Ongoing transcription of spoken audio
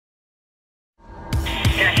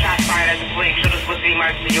fleeing. Should have put the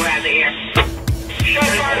emergency you had in the air. Shot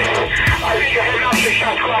fired. I think I heard officer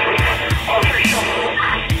shot squad. Officer shot.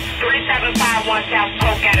 3751 South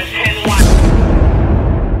Polk at a 10-1.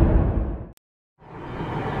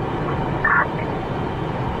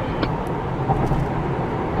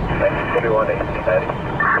 41.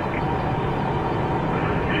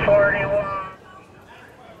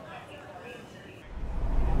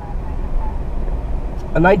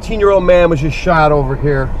 A 19-year-old man was just shot over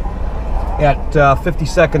here at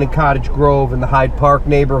 52nd and Cottage Grove in the Hyde Park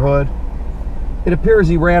neighborhood. It appears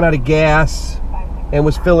he ran out of gas and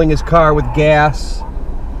was filling his car with gas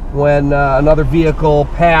when another vehicle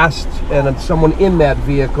passed, and someone in that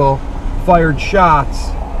vehicle fired shots.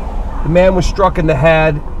 The man was struck in the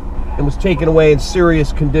head and was taken away in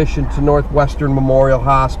serious condition to Northwestern Memorial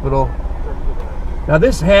Hospital. Now,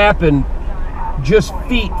 this happened just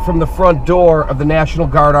feet from the front door of the National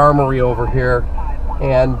Guard Armory over here,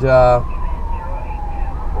 and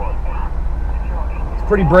it's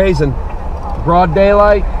pretty brazen. Broad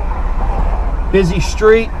daylight, busy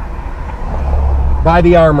street by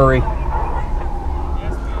the armory.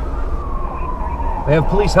 They have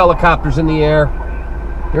police helicopters in the air.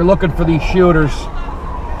 They're looking for these shooters.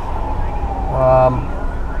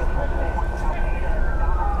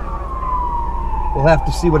 We'll have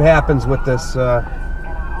to see what happens with this. I'm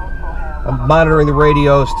monitoring the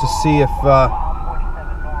radios to see if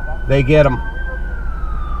they get them.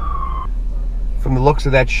 From the looks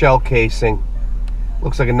of that shell casing,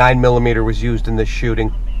 looks like a 9mm was used in this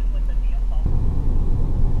shooting.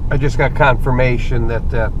 I just got confirmation that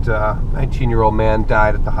that 19-year-old man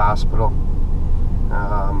died at the hospital.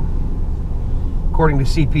 According to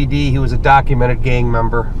CPD, he was a documented gang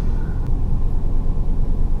member.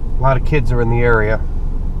 A lot of kids are in the area.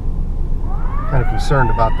 Kind of concerned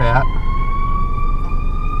about that.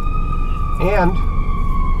 And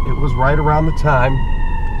it was right around the time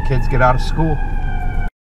kids get out of school.